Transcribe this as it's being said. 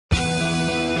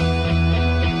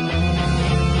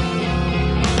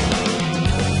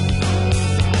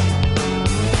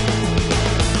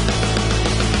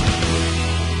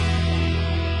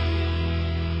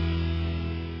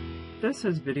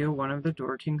This is video 1 of the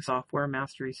DoorKing Software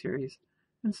Mastery Series,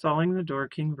 installing the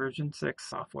DoorKing version 6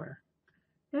 software.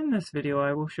 In this video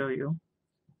I will show you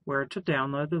where to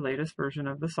download the latest version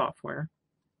of the software,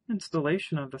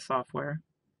 installation of the software,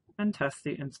 and test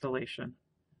the installation.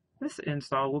 This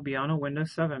install will be on a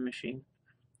Windows 7 machine.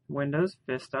 Windows,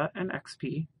 Vista, and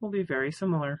XP will be very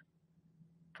similar.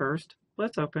 First,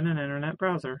 let's open an internet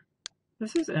browser.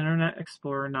 This is Internet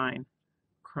Explorer 9.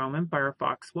 Chrome and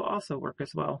Firefox will also work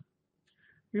as well.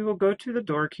 We will go to the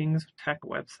DoorKing's tech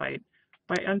website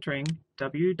by entering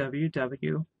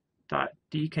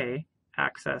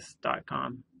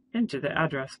www.dkaccess.com into the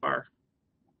address bar.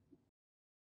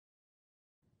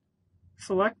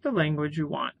 Select the language you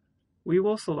want. We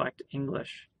will select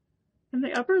English. In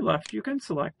the upper left, you can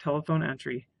select telephone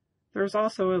entry. There is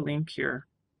also a link here.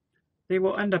 They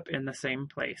will end up in the same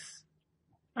place.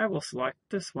 I will select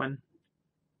this one.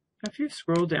 If you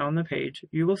scroll down the page,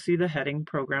 you will see the heading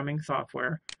Programming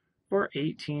Software for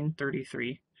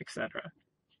 1833, etc.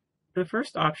 The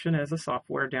first option is a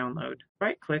software download.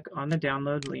 Right-click on the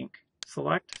download link.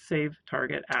 Select Save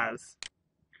Target As.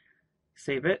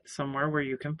 Save it somewhere where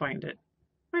you can find it.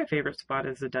 My favorite spot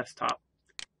is the desktop.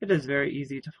 It is very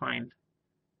easy to find.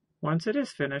 Once it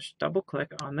is finished,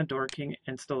 double-click on the DoorKing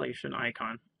installation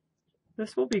icon.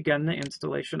 This will begin the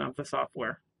installation of the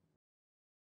software.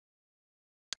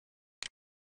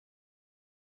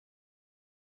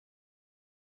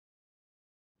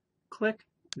 Click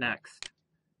Next.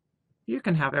 You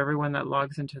can have everyone that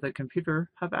logs into the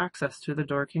computer have access to the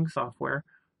DoorKing software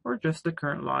or just the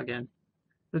current login.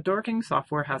 The DoorKing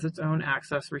software has its own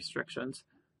access restrictions,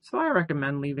 so I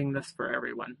recommend leaving this for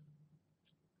everyone.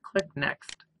 Click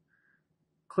Next.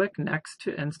 Click Next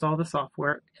to install the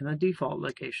software in the default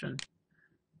location.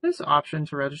 This option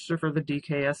to register for the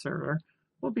DKS server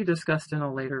will be discussed in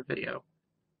a later video.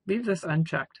 Leave this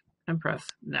unchecked and press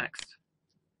Next.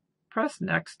 Press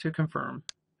Next to confirm.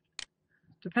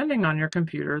 Depending on your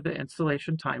computer, the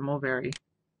installation time will vary.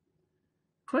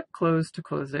 Click Close to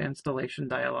close the installation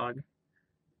dialog.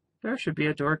 There should be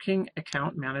a DoorKing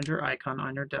Account Manager icon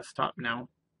on your desktop now.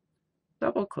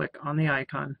 Double-click on the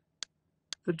icon.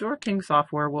 The DoorKing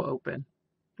software will open.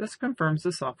 This confirms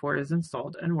the software is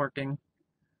installed and working.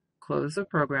 Close the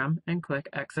program and click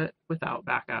Exit without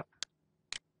backup.